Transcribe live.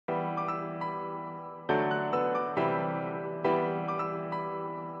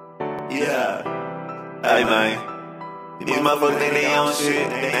Yeah. Hey man, these motherfuckers think they on shit,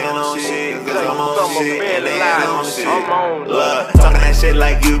 they ain't on shit, cause I'm on shit, and they ain't on shit. Look, talking that shit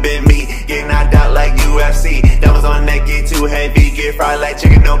like you been me, get knocked out like UFC. Diamonds on neck, get too heavy, get fried like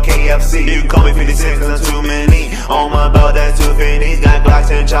chicken, no KFC. You call me 56 cause I'm too many, on my belt that's 250s. Got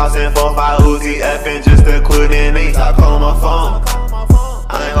Glocks and chops and 4-5 Uzi, effing just including me. Stop calling my phone,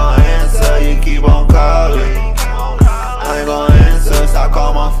 I ain't gon' answer, you keep on calling. I ain't gon' answer, stop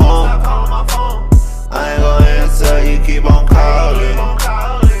calling my phone. I ain't gon' answer, you keep on calling.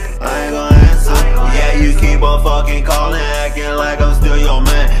 I ain't gon' answer, yeah, you keep on fucking calling, acting like I'm still your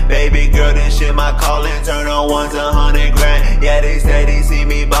man. Baby girl, this shit my calling, turn on 1 to 100 grand. Yeah, they say they see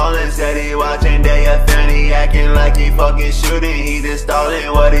me ballin', steady watching they a fan. He acting like he fucking shooting, he just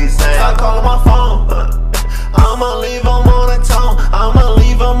stalling what he saying. Stop calling my phone, I'ma leave him on the tone, I'ma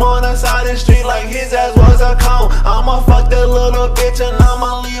leave him on the side of the street like his ass was a cone. I'ma fuck that little bitch and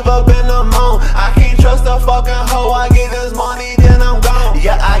I'ma leave up in the moan. I can't trust a fucking hoe, I get this money then I'm gone.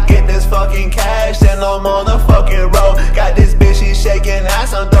 Yeah, I get this fucking cash then I'm on the fucking road. Got this bitch, she shaking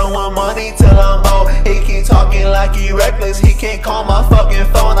ass, I'm throwing money till I'm old. He keep talking like he reckless, he can't call my fucking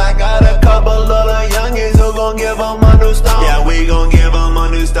phone. I got a couple little youngins who gon' give him a new stone. Yeah, we gon' give him a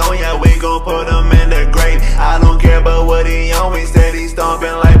new stone, yeah, we gon' put him in the grave. I don't care about what he on, we steady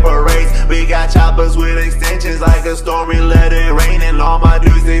stomping like parades. We got choppers with extensions like a stormy let it rain. And all my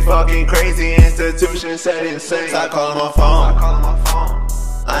dudes, they fucking crazy, institution set insane. Stop calling my phone,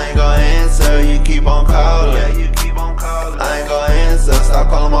 I ain't gon' answer, you keep on calling. I ain't gon' answer, stop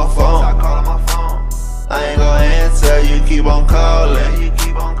calling my phone. I ain't gon' answer, you keep on calling.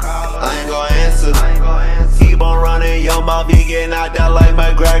 I ain't gon' answer, keep on running your mouth, you get knocked out like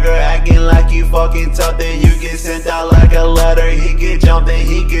McGregor. Acting like you fucking tough, then you get sent out like a letter. He get jumped and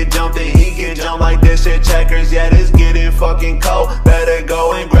he get jumped and he get jumped like this shit checkers. Yeah, this getting fucking cold, better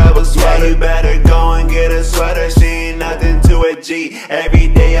go and grab a sweater. Yeah, you better go and get a sweater, she ain't nothing to a G. Every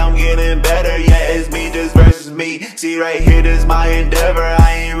day I'm getting better, yeah, it's me just versus me. See right here, this my endeavor,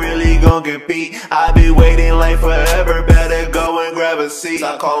 I ain't really gon' compete. I be waiting like forever, better go and grab a seat.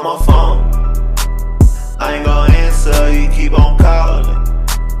 Stop calling my phone, I ain't gon' answer, you keep on calling.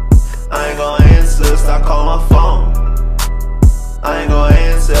 I ain't gon' answer, stop calling my phone. I ain't gon'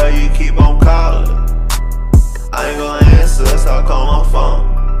 answer, you keep on calling. I ain't gon' answer, stop calling my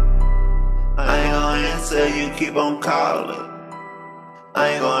phone. I ain't gon' answer, you keep on calling. I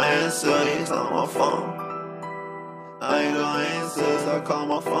ain't gon' answer, you call my phone. I ain't gon' answer, stop calling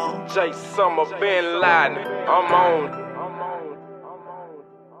my phone. J. Summer, Ben Laden, I'm on.